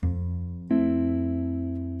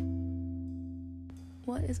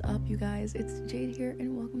What is up, you guys? It's Jade here,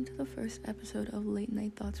 and welcome to the first episode of Late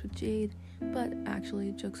Night Thoughts with Jade. But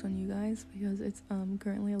actually, joke's on you guys, because it's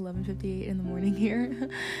currently 11:58 in the morning here.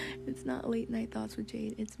 It's not Late Night Thoughts with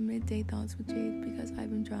Jade, it's Midday Thoughts with Jade, because I've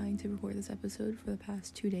been trying to record this episode for the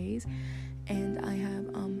past 2 days, and I have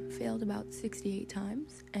failed about 68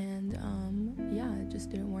 times, and it just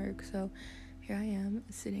didn't work. So here I am,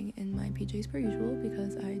 sitting in my PJs per usual,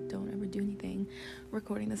 because I don't ever do anything,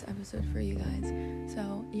 recording this episode for you guys.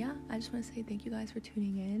 So yeah, I just want to say thank you guys for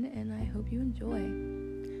tuning in, and I hope you enjoy.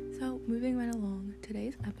 So moving right along,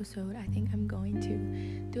 today's episode, I think I'm going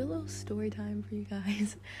to do a little story time for you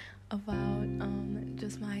guys about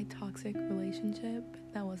just my toxic relationship.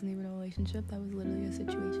 That wasn't even a relationship, that was literally a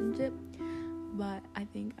situationship. But I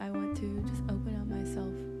think I want to just open up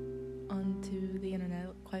myself onto the internet,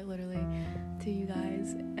 quite literally, to you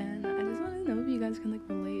guys, and I just want to know if you guys can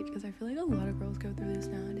relate, because I feel like a lot of girls go through this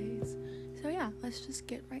nowadays. So yeah, let's just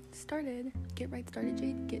get right started,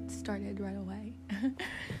 Jade. Get started right away.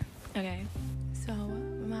 Okay, so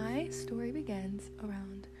my story begins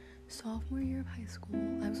around sophomore year of high school.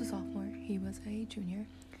 I was a sophomore, he was a junior,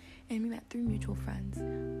 and we met through mutual friends.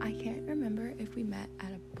 I can't remember if we met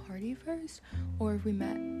at a party first or if we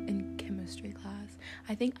met in chemistry class.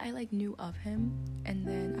 I think I knew of him, and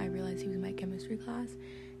then I realized he was in my chemistry class,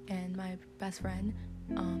 and my best friend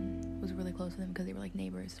was really close with him because they were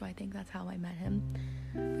neighbors, so I think that's how I met him.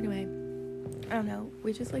 But anyway, I don't know,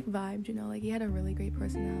 we just vibed, he had a really great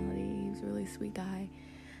personality, he was a really sweet guy,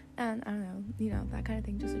 and I don't know, that kind of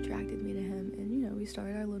thing just attracted me to him, and we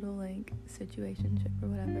started our little situationship or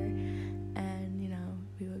whatever, and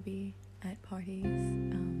we would be at parties,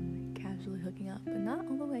 casually hooking up, but not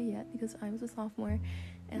all the way yet, because I was a sophomore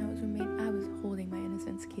and I was holding my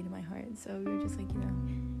innocence key to my heart, so we were just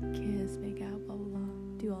kiss, make out, blah blah blah,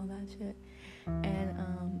 do all that shit, and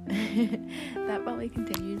that probably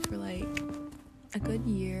continued for a good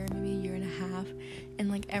year, maybe a year and a half,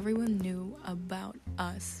 and everyone knew about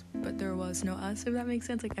us, but there was no us, if that makes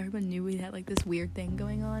sense. Everyone knew we had this weird thing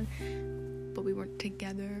going on, but we weren't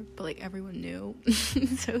together, but everyone knew.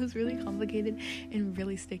 So it was really complicated and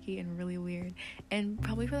really sticky and really weird. And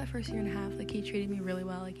probably for that first year and a half, he treated me really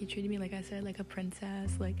well. He treated me, like I said, like a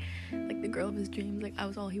princess, like the girl of his dreams. I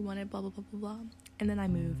was all he wanted, blah blah blah blah blah. And then I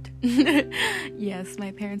moved. Yes,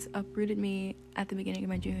 my parents uprooted me at the beginning of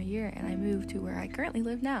my junior year, and I moved to where I currently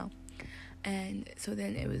live now. And so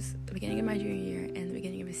then it was the beginning of my junior year and the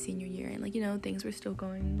beginning of his senior year, and things were still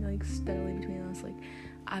going steadily between us.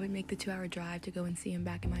 I would make the 2-hour drive to go and see him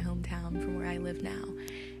back in my hometown from where I live now.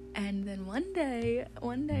 And then one day,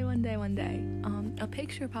 a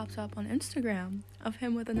picture pops up on Instagram of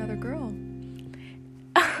him with another girl.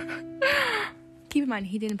 Keep in mind,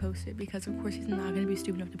 he didn't post it, because of course he's not going to be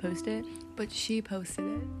stupid enough to post it, but she posted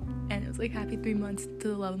it, and it was happy 3 months to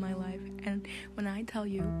the love of my life. And when I tell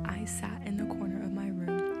you, I sat in the corner of my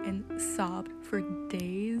room and sobbed for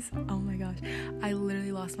days. Oh my gosh, I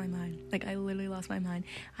literally lost my mind.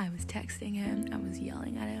 I was texting him, I was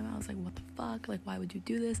yelling at him, I was what the fuck, why would you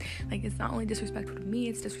do this? It's not only disrespectful to me,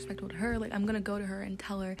 it's disrespectful to her. I'm gonna go to her and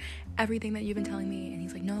tell her everything that you've been telling me. And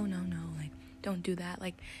he's no, don't do that,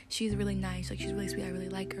 she's really nice, she's really sweet, I really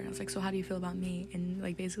like her. And I was so how do you feel about me? And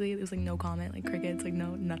basically it was no comment, crickets,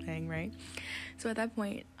 no nothing, right? So at that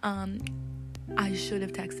point, I should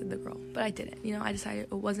have texted the girl, but I didn't. I decided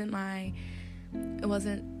it was my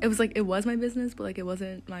business, but it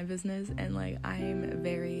wasn't my business, and I'm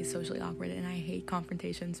very socially awkward and I hate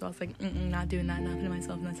confrontation, so I was not doing that, not putting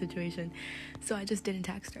myself in that situation. So I just didn't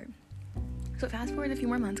text her. So fast forward a few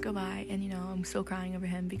more months go by, and I'm still crying over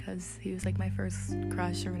him because he was my first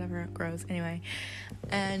crush or whatever, gross, anyway.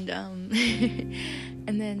 And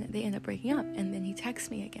and then they end up breaking up, and then he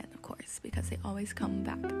texts me again, of course, because they always come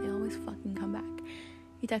back. They always fucking come back.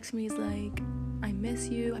 He texts me, he's I miss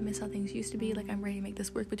you, I miss how things used to be, I'm ready to make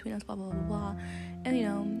this work between us, blah blah blah blah.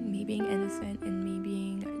 And me being innocent and me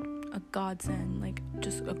being a godsend,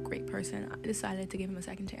 just a great person, I decided to give him a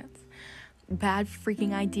second chance. Bad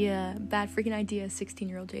freaking idea,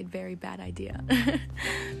 16-year-old Jade, very bad idea.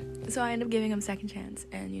 So I end up giving him a second chance,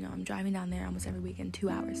 and I'm driving down there almost every weekend, 2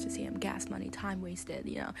 hours to see him, gas money, time wasted,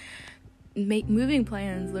 moving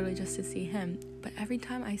plans literally just to see him. But every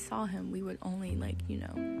time I saw him, we would only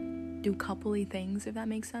do coupley things, if that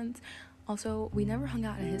makes sense. Also, we never hung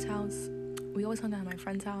out at his house, we always hung out at my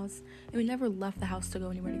friend's house, and we never left the house to go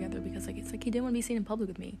anywhere together, because it's he didn't want to be seen in public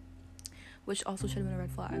with me, which also should have been a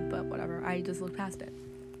red flag, but whatever, I just looked past it.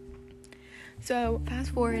 So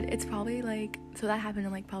fast forward, it's probably so that happened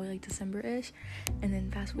in probably December-ish, and then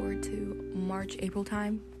fast forward to March, April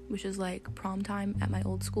time, which is like prom time at my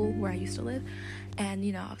old school where I used to live. And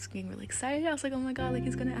I was getting really excited. I was like, oh my god, like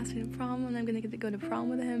he's gonna ask me to prom and I'm gonna get to go to prom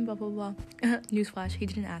with him, blah blah blah. Newsflash, he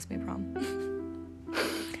didn't ask me to prom.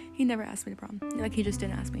 He never asked me to prom. Like, he just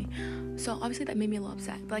didn't ask me. So obviously that made me a little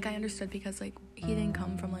upset, but like I understood because like he didn't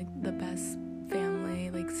come from like the best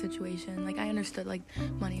family like situation. Like I understood like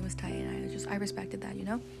money was tight, and I respected that,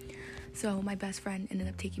 So my best friend ended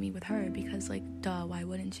up taking me with her because like duh, why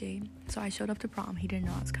wouldn't she? So I showed up to prom. He didn't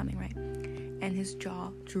know I was coming, right? And his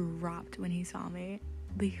jaw dropped when he saw me.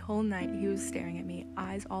 The whole night he was staring at me,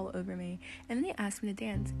 eyes all over me, and then he asked me to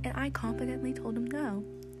dance, and I confidently told him no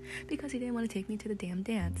because he didn't want to take me to the damn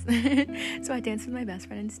dance. So I danced with my best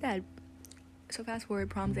friend instead. So fast forward,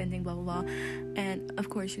 prom's ending, blah blah blah, and of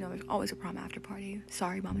course there's always a prom after party.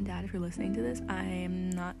 Sorry mom and dad if you're listening to this, I am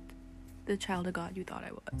not the child of God you thought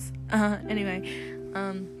I was.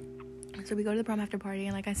 So we go to the prom after party,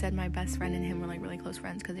 and like I said, my best friend and him were like really close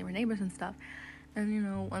friends because they were neighbors and stuff.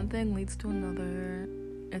 And one thing leads to another.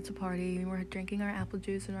 It's a party. We're drinking our apple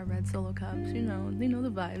juice in our red Solo cups. You know the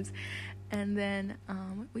vibes. And then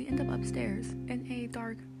we end up upstairs in a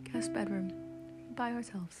dark guest bedroom by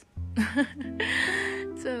ourselves.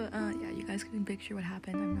 So you guys can picture what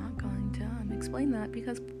happened. I'm not going to explain that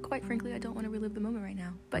because quite frankly I don't want to relive the moment right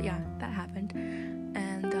now, but yeah, that happened.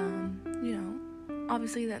 And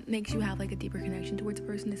obviously that makes you have like a deeper connection towards a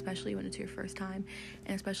person, especially when it's your first time,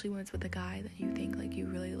 and especially when it's with a guy that you think like you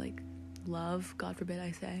really like love, God forbid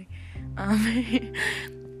I say.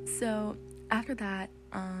 So after that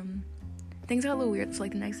things got a little weird. So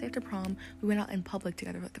like the next day after prom, we went out in public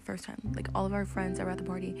together for the first time. Like all of our friends that were at the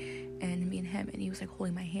party, and me and him, and he was like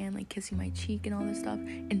holding my hand, like kissing my cheek and all this stuff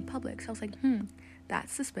in public. So I was like,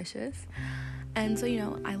 that's suspicious. And so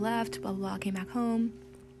I left, blah blah blah, came back home,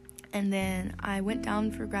 and then I went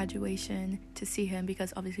down for graduation to see him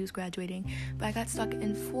because obviously he was graduating, but I got stuck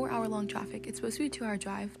in 4-hour long traffic. It's supposed to be a 2-hour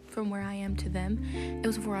drive from where I am to them. It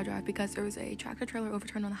was a 4-hour drive because there was a tractor trailer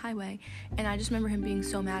overturned on the highway, and I just remember him being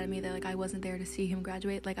so mad at me that like I wasn't there to see him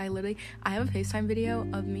graduate. Like I have a FaceTime video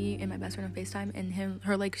of me and my best friend on FaceTime, and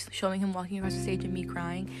her like showing him walking across the stage and me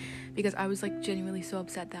crying because I was like genuinely so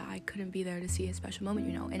upset that I couldn't be there to see his special moment,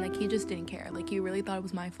 and like he just didn't care. Like he really thought it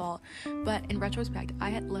was my fault. But in retrospect, I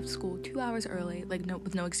had left school 2 hours early, like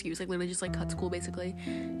with no excuse, like literally just like cut school basically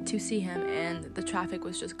to see him, and the traffic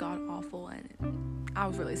was just god awful, and I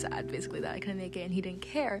was really sad basically that I couldn't make it and he didn't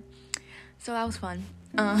care. So that was fun.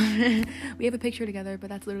 We have a picture together, but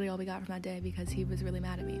that's literally all we got from that day because he was really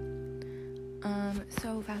mad at me.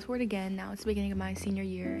 So fast forward again, now it's the beginning of my senior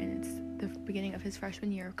year and it's the beginning of his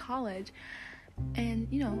freshman year of college, and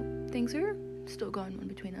things are still going on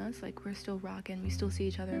between us. Like we're still rocking, we still see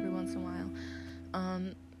each other every once in a while.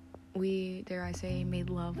 We, dare I say, made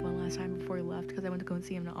love one last time before he left because I went to go and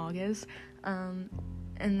see him in August. And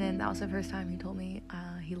then that was the first time he told me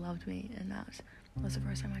he loved me, and that was the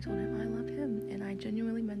first time I told him I loved him, and I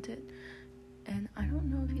genuinely meant it. And I don't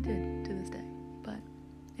know if he did to this day, but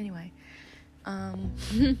anyway.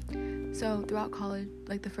 So throughout college,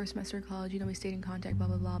 like the first semester of college, we stayed in contact, blah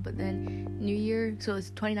blah blah. But then New Year, so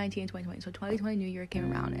it's 2019 and 2020. So 2020 New Year came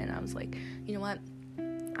around, and I was like, you know what?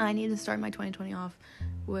 I need to start my 2020 off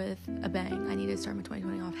with a bang. I needed to start my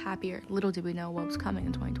 2020 off happier. Little did we know what was coming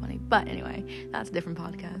in 2020. But anyway, that's a different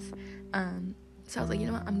podcast. So I was like, you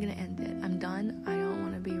know what? I'm gonna end it. I'm done. I don't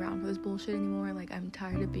want to be around for this bullshit anymore. Like, I'm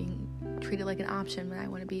tired of being treated like an option when I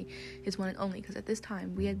want to be his one and only. Because at this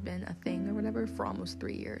time, we had been a thing or whatever for almost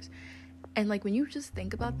 3 years. And like, when you just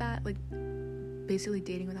think about that, like basically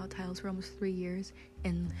dating without titles for almost 3 years,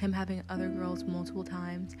 and him having other girls multiple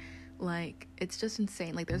times, like, it's just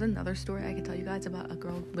insane. Like, there's another story I could tell you guys about a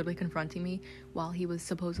girl literally confronting me while he was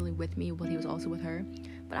supposedly with me, but he was also with her.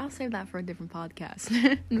 But I'll save that for a different podcast.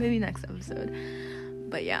 Maybe next episode.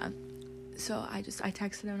 But yeah. So I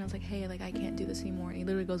texted him and I was like, hey, like, I can't do this anymore. And he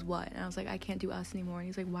literally goes, what? And I was like, I can't do us anymore. And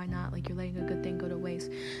he's like, why not? Like, you're letting a good thing go to waste.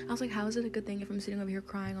 I was like, how is it a good thing if I'm sitting over here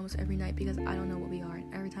crying almost every night because I don't know what we are?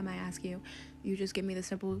 And every time I ask you, you just give me the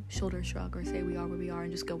simple shoulder shrug or say we are where we are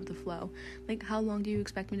and just go with the flow. Like, how long do you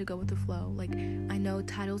expect me to go with the flow? Like, I know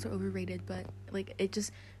titles are overrated, but like, it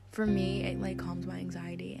just, for me, it like calms my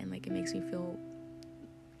anxiety, and like, it makes me feel,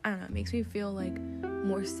 I don't know, it makes me feel like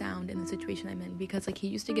more sound in the situation I'm in, because like, he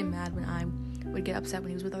used to get mad when I would get upset when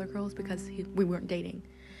he was with other girls because we weren't dating.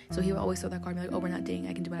 So he would always throw that card and be like, oh, we're not dating,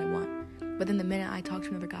 I can do what I want. But then the minute I talked to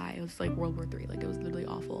another guy, it was like World War III. Like, it was literally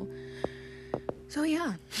awful. So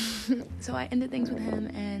yeah. So I ended things with him,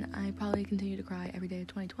 and I probably continued to cry every day of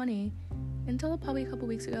 2020 until probably a couple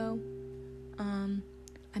weeks ago.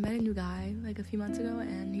 I met a new guy like a few months ago,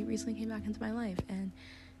 and he recently came back into my life, and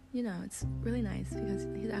you know, it's really nice because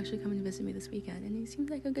he's actually coming to visit me this weekend, and he seems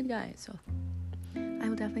like a good guy, so I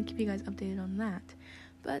will definitely keep you guys updated on that.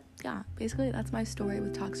 But yeah, basically that's my story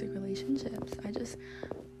with toxic relationships.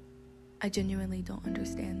 I genuinely don't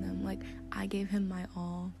understand them. Like, I gave him my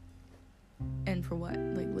all, and for what?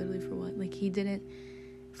 Like, literally for what? Like, he didn't,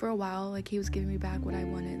 for a while, like, he was giving me back what I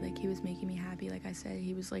wanted. Like, he was making me happy. Like I said,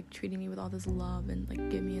 he was, like, treating me with all this love and, like,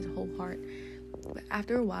 giving me his whole heart. But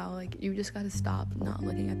after a while, like, you just gotta stop not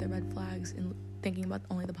looking at the red flags and thinking about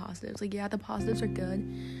only the positives. Like, yeah, the positives are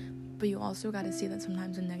good, but you also gotta see that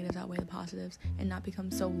sometimes the negatives outweigh the positives and not become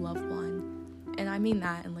so love blind. And I mean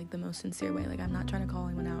that in, like, the most sincere way. Like, I'm not trying to call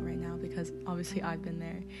anyone out right now because obviously I've been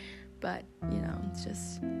there. But, you know, it's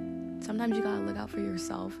just, sometimes you gotta look out for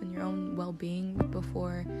yourself and your own well-being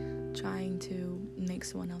before trying to make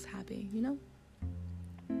someone else happy, you know?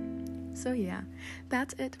 So yeah,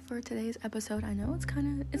 that's it for today's episode. I know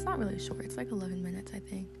it's not really short. It's like 11 minutes, I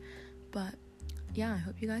think. But yeah, I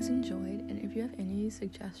hope you guys enjoyed. And if you have any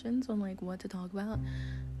suggestions on, like, what to talk about,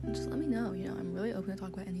 just let me know. You know, I'm really open to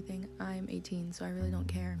talk about anything. I'm 18, so I really don't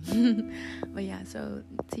care. But yeah, so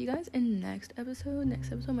see you guys in next episode.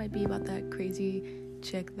 Next episode might be about that crazy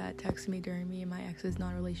chick that texted me during me and my ex's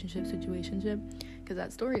non-relationship situationship, because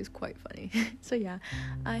that story is quite funny. So yeah,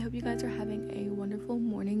 I hope you guys are having a wonderful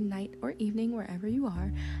morning, night, or evening wherever you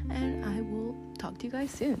are, and I will talk to you guys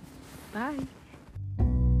soon. Bye.